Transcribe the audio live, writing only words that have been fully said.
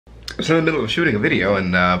was in the middle of shooting a video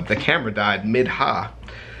and the camera died mid-ha.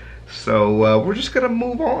 So we're just gonna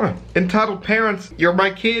move on. Entitled parents, you're my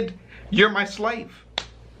kid, you're my slave.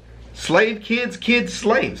 Slave kids, kids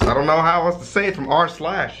slaves. I don't know how else to say it from r/.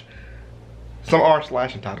 Some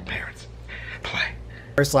r/entitled parents. Play.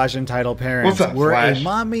 r/entitled parents. What's up, where Flash? a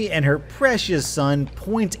mommy and her precious son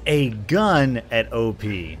point a gun at OP.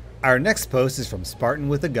 Our next post is from Spartan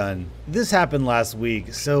with a Gun. This happened last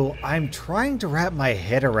week, so I'm trying to wrap my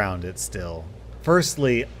head around it still.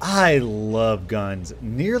 Firstly, I love guns,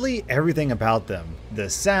 nearly everything about them.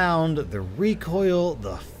 The sound, the recoil,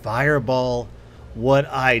 the fireball. What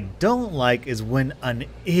I don't like is when an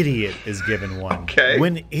idiot is given one. Okay.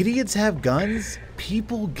 When idiots have guns,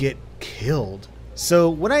 people get killed. So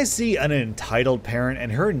when I see an entitled parent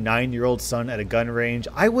and her 9-year-old son at a gun range,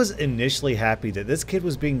 I was initially happy that this kid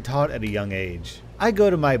was being taught at a young age. I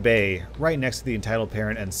go to my bay, right next to the entitled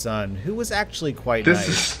parent and son, who was actually quite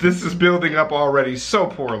nice. This is building up already so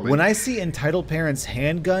poorly. When I see entitled parent's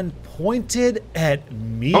handgun pointed at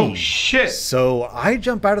me. Oh shit. So I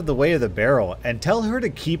jump out of the way of the barrel and tell her to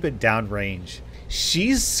keep it downrange.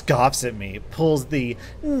 She scoffs at me, pulls the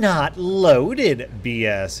 "not loaded"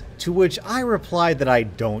 BS, to which I reply that I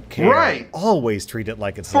don't care. Right. Always treat it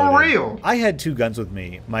like it's For loaded. real. I had 2 guns with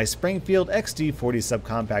me, my Springfield XD40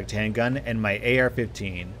 subcompact handgun and my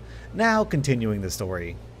AR-15. Now continuing the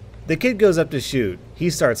story. The kid goes up to shoot, he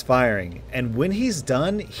starts firing, and when he's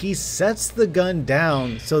done, he sets the gun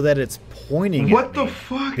down so that it's pointing at me. What the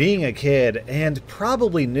fuck? Being a kid, and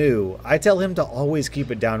probably new, I tell him to always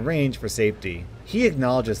keep it downrange for safety. He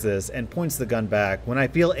acknowledges this and points the gun back when I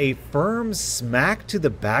feel a firm smack to the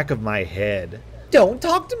back of my head. Don't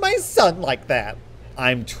talk to my son like that.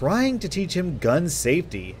 I'm trying to teach him gun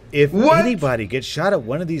safety. If anybody gets shot at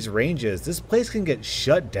one of these ranges, this place can get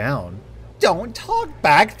shut down. Don't talk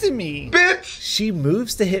back to me, bitch! She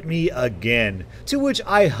moves to hit me again, to which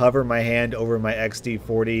I hover my hand over my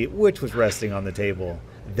XD40, which was resting on the table.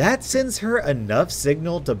 That sends her enough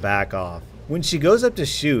signal to back off. When she goes up to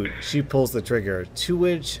shoot, she pulls the trigger, to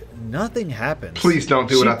which nothing happens. Please don't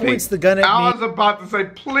do it. She points the gun at me. I was about to say,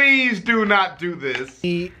 please do not do this.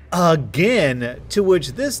 Again, to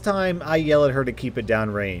which this time I yell at her to keep it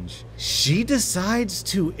downrange. She decides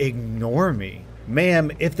to ignore me.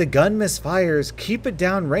 Ma'am, if the gun misfires, keep it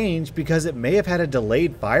downrange because it may have had a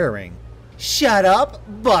delayed firing. Shut up,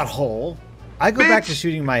 butthole. I go back to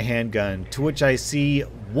shooting my handgun, to which I see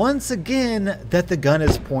once again that the gun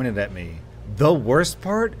is pointed at me. The worst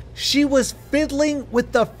part, she was fiddling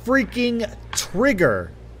with the freaking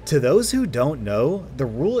trigger. To those who don't know, the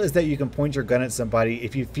rule is that you can point your gun at somebody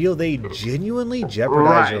if you feel they genuinely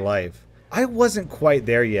jeopardize your life. I wasn't quite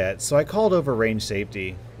there yet, so I called over range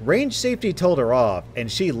safety. Range safety told her off,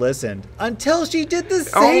 and she listened until she did the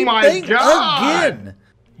same thing again.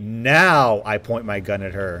 Now I point my gun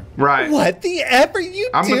at her. Right. What the F are you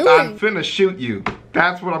doing? I'm finna shoot you.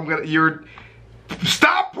 That's what I'm gonna.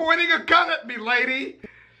 Stop pointing a gun at me, lady.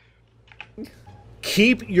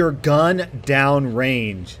 Keep your gun down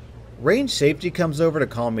range. Range safety comes over to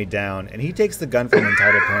calm me down, and he takes the gun from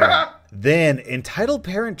entitled parent. Then entitled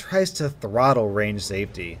parent tries to throttle range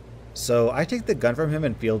safety. So I take the gun from him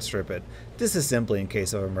and field strip it. This is simply in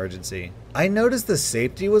case of emergency. I noticed the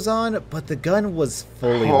safety was on, but the gun was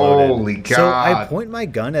fully loaded. Holy God. So I point my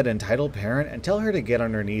gun at entitled parent and tell her to get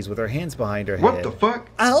on her knees with her hands behind her head. What the fuck?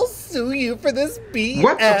 I'll sue you for this BS.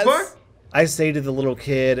 What the fuck? I say to the little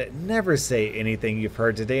kid, never say anything you've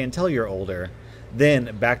heard today until you're older.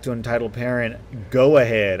 Then back to entitled parent, go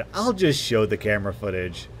ahead, I'll just show the camera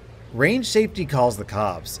footage. Range safety calls the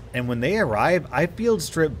cops, and when they arrive, I field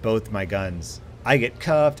strip both my guns. I get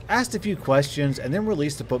cuffed, asked a few questions, and then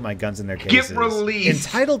released to put my guns in their cases. Get released!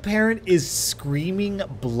 Entitled parent is screaming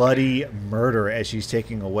bloody murder as she's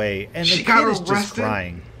taking away, and the kid is just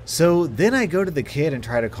crying. So then I go to the kid and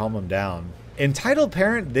try to calm him down. Entitled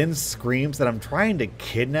parent then screams that I'm trying to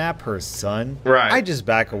kidnap her son. Right. I just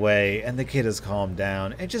back away, and the kid is calmed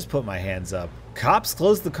down and just put my hands up. Cops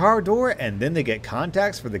close the car door, and then they get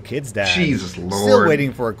contacts for the kid's dad. Jesus Lord. Still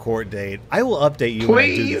waiting for a court date. I will update you when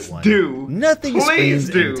I do get one. Nothing screams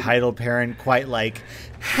entitled parent quite like,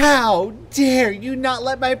 how dare you not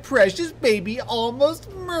let my precious baby almost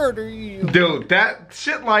murder you? Dude, that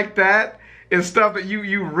shit like that is stuff that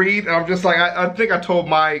you read, and I'm just like, I think I told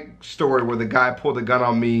my story where the guy pulled a gun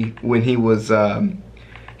on me when he was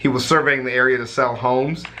surveying the area to sell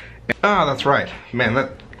homes. Ah, that's right. Man,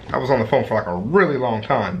 I was on the phone for like a really long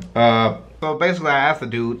time. So basically I asked the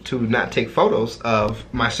dude to not take photos of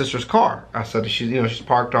my sister's car. I said she's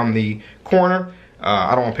parked on the corner.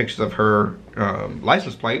 I don't want pictures of her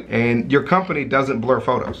license plate, and your company doesn't blur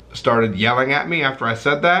photos. Started yelling at me after I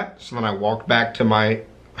said that, so then I walked back to my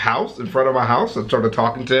house, in front of my house, and started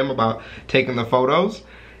talking to him about taking the photos,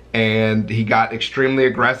 and he got extremely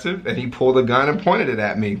aggressive, and he pulled a gun and pointed it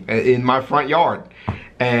at me in my front yard.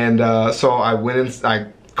 And so I went in, I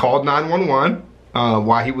called 911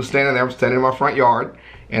 while he was standing there. I was standing in my front yard.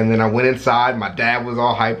 And then I went inside, my dad was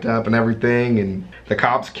all hyped up and everything, and the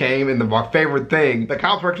cops came, and my favorite thing, the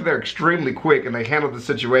cops were actually there extremely quick, and they handled the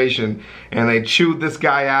situation, and they chewed this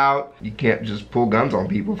guy out. You can't just pull guns on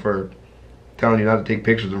people for telling you not to take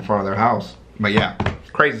pictures in front of their house. But yeah,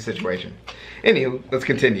 crazy situation. Anywho, let's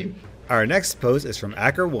continue. Our next post is from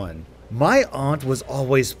Acker1. My aunt was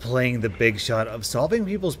always playing the big shot of solving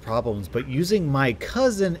people's problems, but using my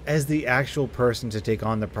cousin as the actual person to take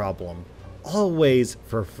on the problem. Always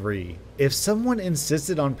for free. If someone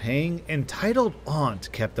insisted on paying, entitled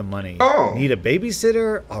aunt kept the money. Oh. Need a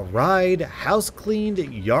babysitter, a ride, house cleaned,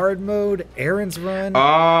 yard mowed, errands run. Oh,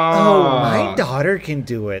 My daughter can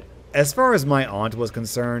do it. As far as my aunt was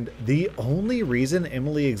concerned, the only reason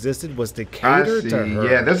Emily existed was to cater to her.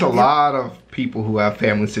 Yeah, there's a lot of people who have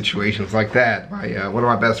family situations like that. One of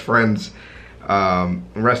my best friends,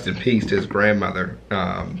 rest in peace to his grandmother,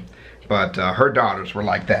 but her daughters were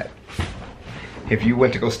like that. If you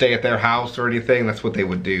went to go stay at their house or anything, that's what they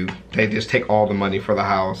would do. They just take all the money for the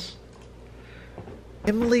house.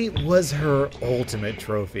 Emily was her ultimate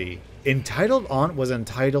trophy. Entitled aunt was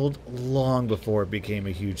entitled long before it became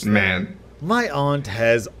a huge thing. Man. My aunt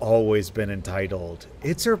has always been entitled.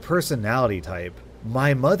 It's her personality type.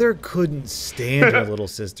 My mother couldn't stand her little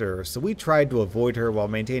sister, so we tried to avoid her while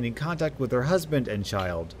maintaining contact with her husband and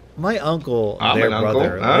child. My uncle, their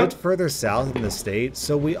brother, lived further south in the state,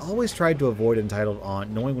 so we always tried to avoid entitled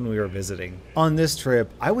aunt, knowing when we were visiting. On this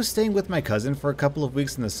trip, I was staying with my cousin for a couple of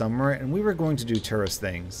weeks in the summer, and we were going to do tourist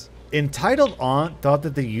things. Entitled aunt thought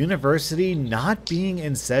that the university not being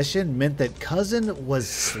in session meant that cousin was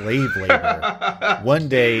slave labor. One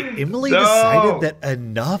day, Emily decided that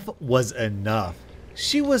enough was enough.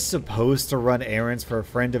 She was supposed to run errands for a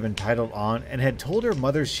friend of entitled aunt and had told her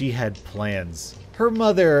mother she had plans. Her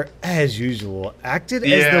mother, as usual, acted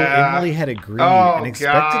as though Emily had agreed and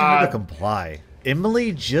expected her to comply.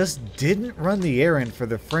 Emily just didn't run the errand for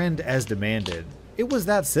the friend as demanded. It was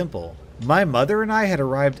that simple. My mother and I had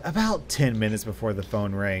arrived about 10 minutes before the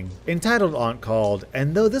phone rang. Entitled aunt called,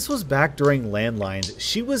 and though this was back during landlines,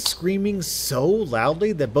 she was screaming so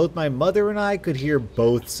loudly that both my mother and I could hear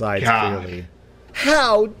both sides clearly.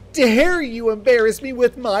 How dare you embarrass me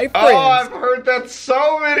with my friends? Oh, I've heard that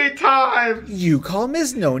so many times. You call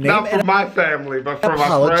Miss No Name Not for my family, but for my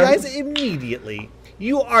friends. Apologize immediately.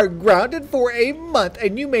 You are grounded for a month,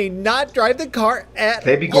 and you may not drive the car at all.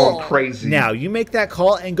 They be going crazy. Now, you make that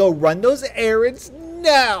call and go run those errands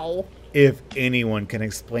now. If anyone can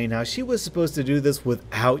explain how she was supposed to do this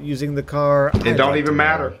without using the car, it don't even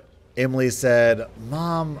matter. Emily said,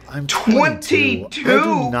 Mom, I'm 22. I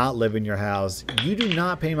do not live in your house. You do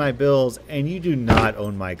not pay my bills, and you do not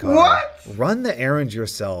own my car. What? Run the errands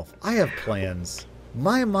yourself. I have plans.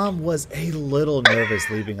 My mom was a little nervous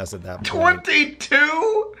leaving us at that point.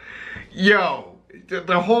 22? Yo,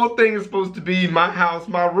 the whole thing is supposed to be my house,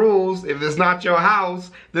 my rules. If it's not your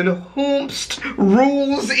house, then whomst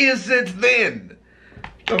rules is it then?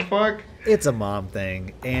 The fuck? It's a mom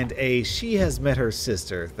thing, and a she has met her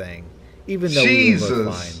sister thing, even though we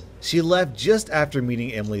were fine. She left just after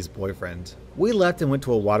meeting Emily's boyfriend. We left and went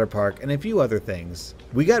to a water park and a few other things.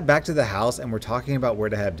 We got back to the house and were talking about where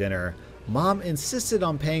to have dinner. Mom insisted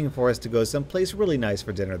on paying for us to go someplace really nice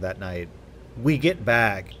for dinner that night. We get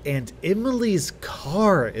back, and Emily's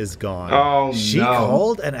car is gone. Oh, no. She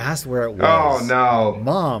called and asked where it was. Oh, no.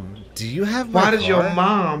 Mom, do you have my car? Why does your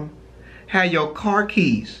mom have your car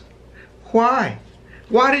keys? Why?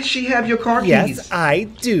 Why did she have your car keys? Yes, I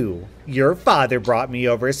do. Your father brought me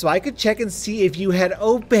over so I could check and see if you had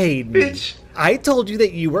obeyed me. Bitch. I told you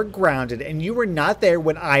that you were grounded and you were not there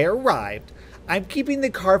when I arrived. I'm keeping the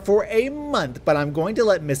car for a month, but I'm going to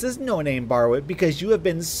let Mrs. No Name borrow it because you have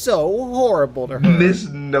been so horrible to her. Miss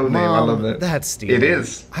No Name, I love that. That's stealing. It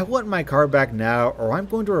is. I want my car back now or I'm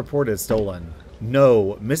going to report it stolen.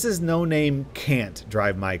 No, Mrs. No Name can't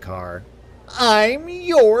drive my car. I'm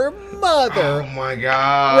your mother. Oh my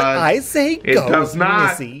God. When I say go, does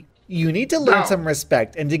not. Missy, you need to learn some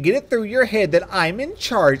respect and to get it through your head that I'm in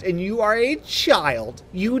charge and you are a child.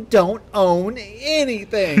 You don't own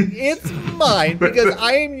anything. It's mine because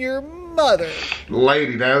I am your mother.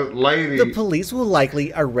 Lady, lady. The police will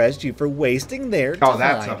likely arrest you for wasting their time.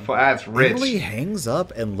 Oh, that's rich. Emily hangs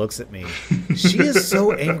up and looks at me. She is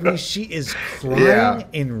so angry she is crying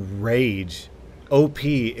in rage. OP,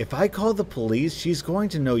 if I call the police, she's going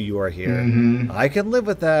to know you are here. Mm-hmm. I can live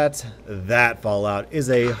with that. That fallout is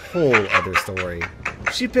a whole other story.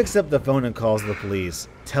 She picks up the phone and calls the police,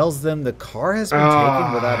 tells them the car has been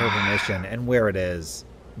taken without her permission and where it is.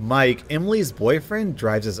 Mike, Emily's boyfriend,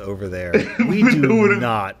 drives us over there. We do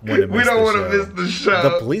not want to miss the show. We don't want to miss the show.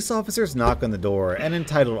 The police officers knock on the door, and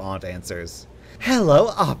entitled aunt answers. Hello,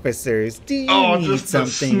 officers. Do you need just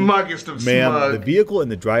something? The smuggest of Ma'am, smug. the vehicle in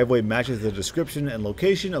the driveway matches the description and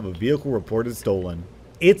location of a vehicle reported stolen.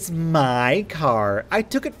 It's my car. I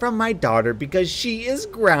took it from my daughter because she is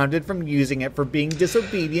grounded from using it for being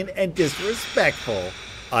disobedient and disrespectful.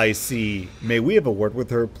 I see. May we have a word with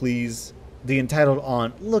her, please? The entitled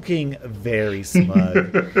aunt, looking very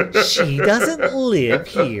smug. She doesn't live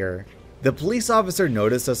here. The police officer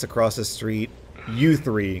noticed us across the street. You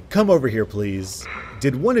three, come over here, please.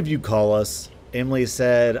 Did one of you call us? Emily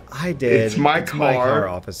said, I did. It's my car,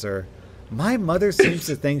 officer. My mother seems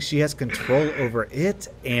to think she has control over it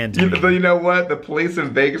and you know what? The police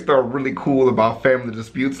in Vegas are really cool about family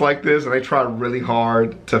disputes like this, and they try really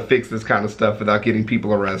hard to fix this kind of stuff without getting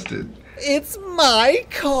people arrested. It's my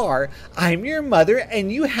car. I'm your mother,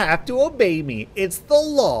 and you have to obey me. It's the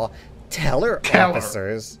law. Tell her,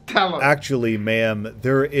 officers. Tell her. Actually, ma'am,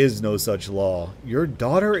 there is no such law. Your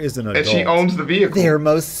daughter is an adult. And she owns the vehicle. There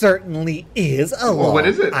most certainly is a law. What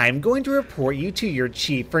is it? I'm going to report you to your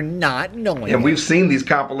chief for not knowing And it. we've seen these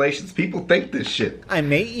compilations. People think this shit. I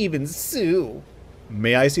may even sue.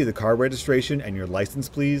 May I see the car registration and your license,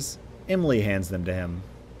 please? Emily hands them to him.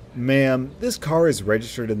 Ma'am, this car is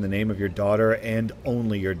registered in the name of your daughter and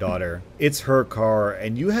only your daughter. It's her car,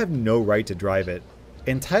 and you have no right to drive it.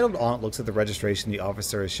 Entitled aunt looks at the registration the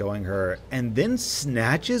officer is showing her and then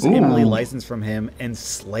snatches Emily's license from him and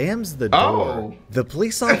slams the door. The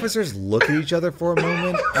police officers look at each other for a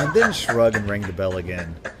moment and then shrug and ring the bell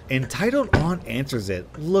again. Entitled aunt answers it,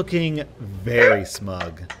 looking very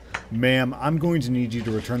smug. Ma'am, I'm going to need you to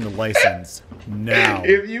return the license now.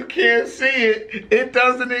 If you can't see it, it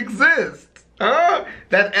doesn't exist.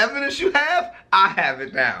 That evidence you have, I have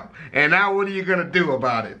it now. And now what are you going to do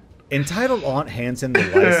about it? Entitled aunt hands him the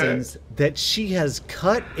license that she has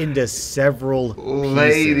cut into several pieces.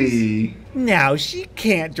 Lady. Now she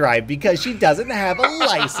can't drive because she doesn't have a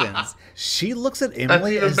license. She looks at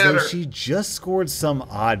Emily as though she just scored some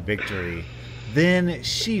odd victory. Then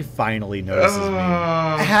she finally notices me.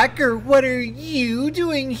 Hacker, what are you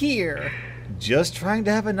doing here? Just trying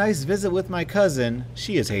to have a nice visit with my cousin.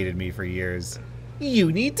 She has hated me for years.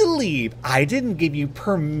 You need to leave. I didn't give you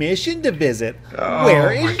permission to visit.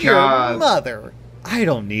 Where is your mother? I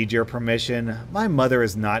don't need your permission. My mother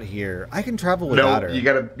is not here. I can travel without her.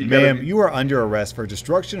 Ma'am, you are under arrest for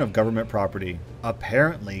destruction of government property.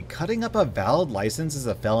 Apparently, cutting up a valid license is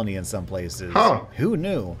a felony in some places. Who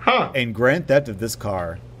knew? And grand theft of this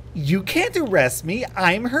car. You can't arrest me.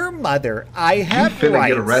 I'm her mother. I have rights.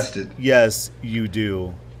 Get arrested. Yes, you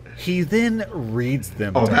do. He then reads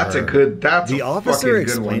them to her. The officer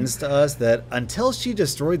explains to us that until she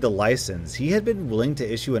destroyed the license, he had been willing to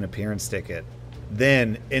issue an appearance ticket.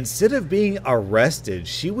 Then, instead of being arrested,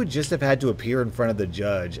 she would just have had to appear in front of the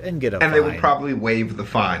judge and get a fine. And they would probably waive the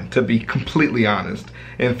fine, to be completely honest.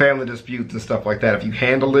 In family disputes and stuff like that, if you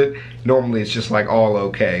handle it, normally it's just like all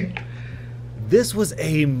okay. This was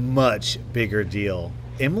a much bigger deal.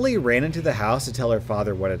 Emily ran into the house to tell her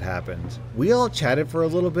father what had happened. We all chatted for a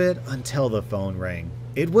little bit until the phone rang.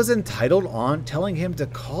 It was entitled aunt telling him to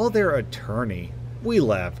call their attorney. We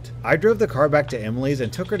left. I drove the car back to Emily's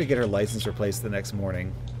and took her to get her license replaced the next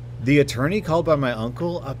morning. The attorney called by my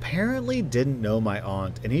uncle apparently didn't know my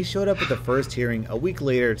aunt, and he showed up at the first hearing a week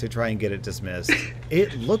later to try and get it dismissed.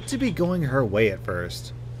 It looked to be going her way at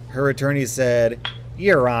first. Her attorney said,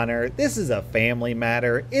 Your Honor, this is a family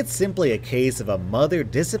matter. It's simply a case of a mother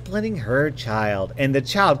disciplining her child, and the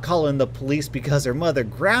child calling the police because her mother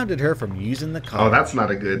grounded her from using the car. Oh, that's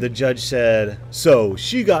not a good... The judge said, so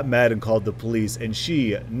she got mad and called the police, and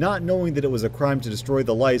she, not knowing that it was a crime to destroy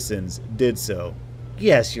the license, did so.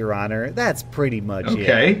 Yes, Your Honor, that's pretty much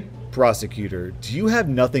it. Prosecutor, do you have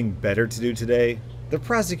nothing better to do today? The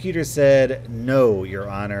prosecutor said, No, Your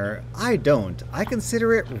Honor, I don't. I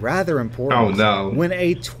consider it rather important. Oh, no. When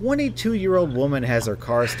a 22-year-old woman has her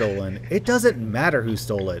car stolen, it doesn't matter who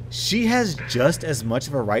stole it. She has just as much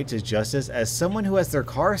of a right to justice as someone who has their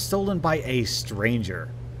car stolen by a stranger.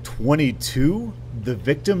 22? The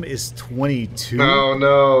victim is 22? Oh,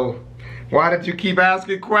 no. Why did you keep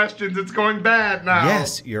asking questions? It's going bad now.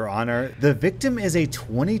 Yes, Your Honor. The victim is a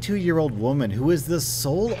 22-year-old woman who is the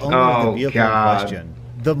sole owner of the vehicle in question.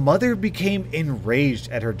 The mother became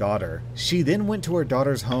enraged at her daughter. She then went to her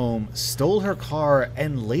daughter's home, stole her car,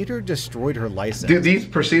 and later destroyed her license. Dude, these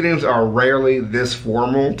proceedings are rarely this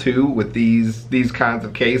formal too with these kinds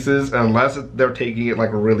of cases, unless they're taking it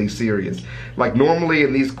like really serious. Like normally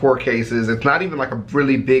in these court cases, it's not even like a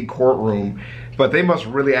really big courtroom, but they must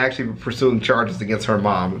really actually be pursuing charges against her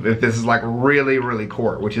mom if this is like really, really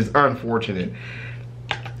court, which is unfortunate.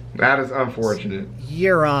 That is unfortunate.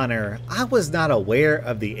 Your Honor, I was not aware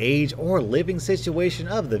of the age or living situation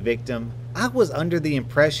of the victim. I was under the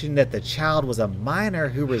impression that the child was a minor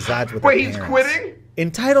who resides with her parents. Wait, he's quitting?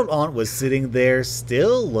 Entitled aunt was sitting there,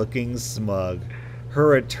 still looking smug.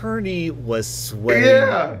 Her attorney was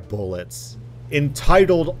sweating bullets.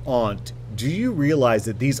 Entitled aunt, do you realize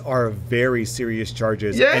that these are very serious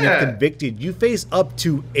charges? Yeah. And if convicted, you face up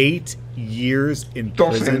to 8 years in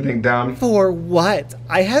Don't prison. say anything down. For what?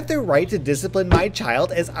 I have the right to discipline my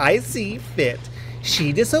child as I see fit.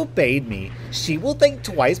 She disobeyed me. She will think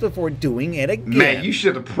twice before doing it again. Man, you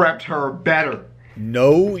should have prepped her better.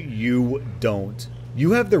 No, you don't.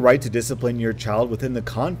 You have the right to discipline your child within the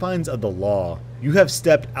confines of the law. You have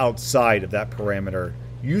stepped outside of that parameter.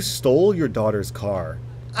 You stole your daughter's car.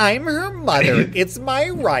 I'm her mother. It's my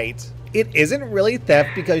right. It isn't really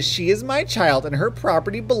theft because she is my child and her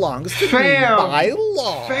property belongs to me by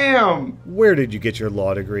law. Fam! Where did you get your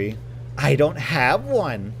law degree? I don't have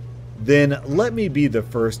one. Then let me be the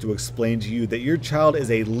first to explain to you that your child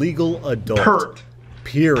is a legal adult. Pert.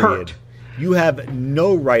 Period. Pert. You have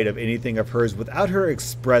no right of anything of hers without her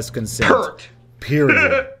express consent. Pert.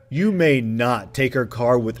 Period. You may not take her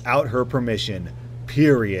car without her permission.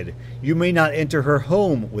 Period. You may not enter her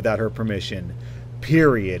home without her permission.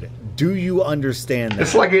 Period. Do you understand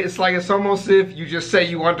that? It's almost if you just say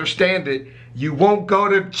you understand it, you won't go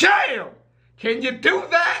to jail. Can you do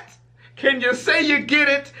that? Can you say you get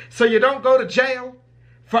it so you don't go to jail?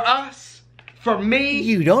 For us? For me?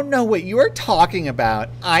 You don't know what you are talking about.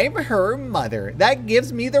 I'm her mother. That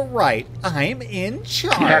gives me the right. I'm in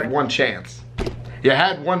charge. You had one chance. You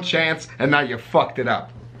had one chance and now you fucked it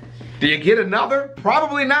up. Do you get another?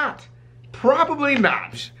 Probably not. Probably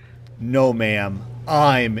not. No, ma'am.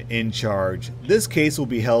 I'm in charge. This case will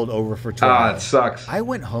be held over for trial. Ah, it sucks. I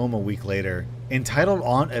went home a week later. Entitled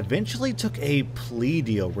aunt eventually took a plea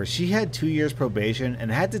deal where she had 2 years probation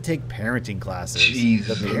and had to take parenting classes.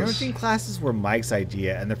 Jesus. The parenting classes were Mike's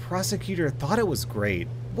idea and the prosecutor thought it was great.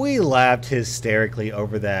 We laughed hysterically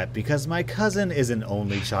over that because my cousin is an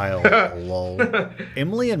only child. Lol.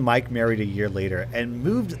 Emily and Mike married a year later and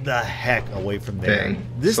moved the heck away from there. Dang,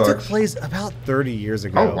 this sucks. took place about 30 years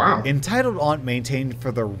ago. Oh, wow. Entitled aunt maintained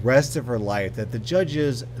for the rest of her life that the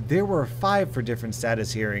judges, there were 5 for different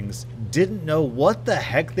status hearings, didn't know what the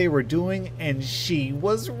heck they were doing, and she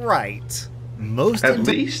was right. At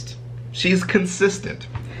least she's consistent.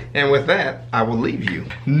 And with that, I will leave you.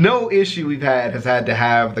 No issue we've had has had to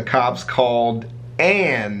have the cops called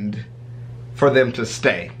and for them to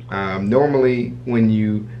stay. Normally, when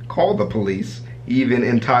you call the police, even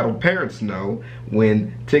entitled parents know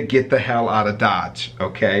when to get the hell out of Dodge,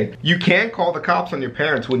 okay? You can call the cops on your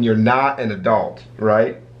parents when you're not an adult,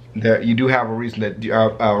 right? You do have a reason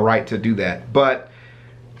a right to do that. But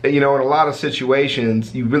you know, in a lot of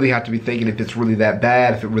situations, you really have to be thinking if it's really that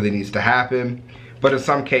bad, if it really needs to happen. But in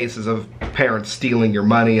some cases of parents stealing your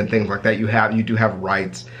money and things like that, you do have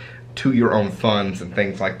rights to your own funds and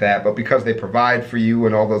things like that. But because they provide for you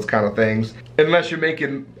and all those kind of things, unless you're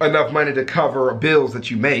making enough money to cover bills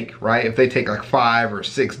that you make, right? If they take like $5 or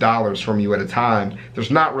 $6 from you at a time,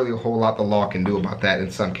 there's not really a whole lot the law can do about that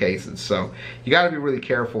in some cases. So you got to be really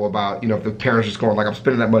careful about, you know, if the parents just going like, I'm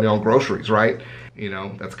spending that money on groceries, right? You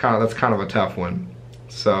know, that's kind of a tough one.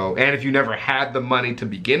 So, and if you never had the money to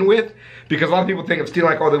begin with, because a lot of people think of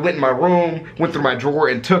stealing like, oh, they went in my room, went through my drawer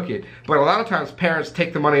and took it. But a lot of times parents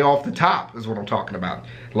take the money off the top is what I'm talking about.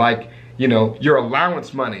 Like, you know, your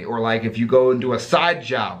allowance money, or like if you go and do a side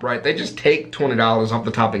job, right? They just take $20 off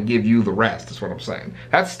the top and give you the rest, is what I'm saying.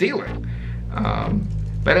 That's stealing.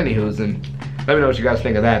 But anywho's, and let me know what you guys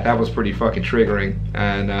think of that. That was pretty fucking triggering.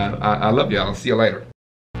 And I love y'all. I'll see you later.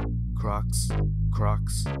 Crocs,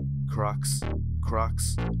 Crocs, Crocs,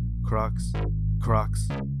 Crocs, Crocs, Crocs,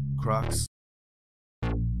 Crocs,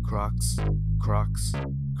 Crocs, Crocs,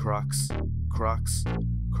 Crocs, Crocs,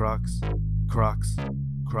 Crocs, Crocs,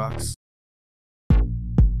 Crocs.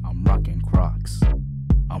 I'm rocking Crocs.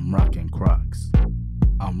 I'm rocking Crocs.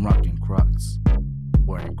 I'm rocking Crocs.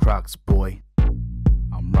 Wearing Crocs, boy.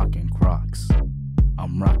 I'm rocking Crocs.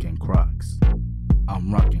 I'm rocking Crocs.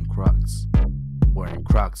 I'm rocking Crocs. Wearing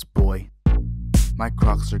Crocs, boy. My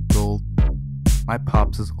Crocs are gold. My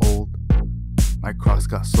pops is old. My Crocs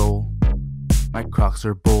got soul. My My crocs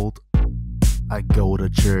are bold. I go to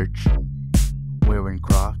church wearing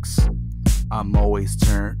crocs. I'm always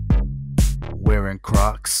turned wearing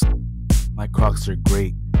crocs. My crocs are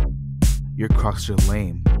great. Your crocs are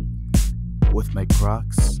lame. With my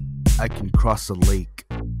crocs, I can cross a lake.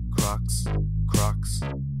 Crocs, crocs,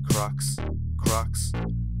 crocs, crocs,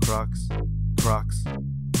 crocs, crocs,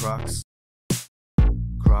 crocs,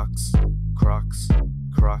 crocs, crocs,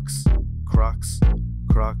 crocs, crocs,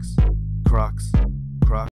 crocs, crocs,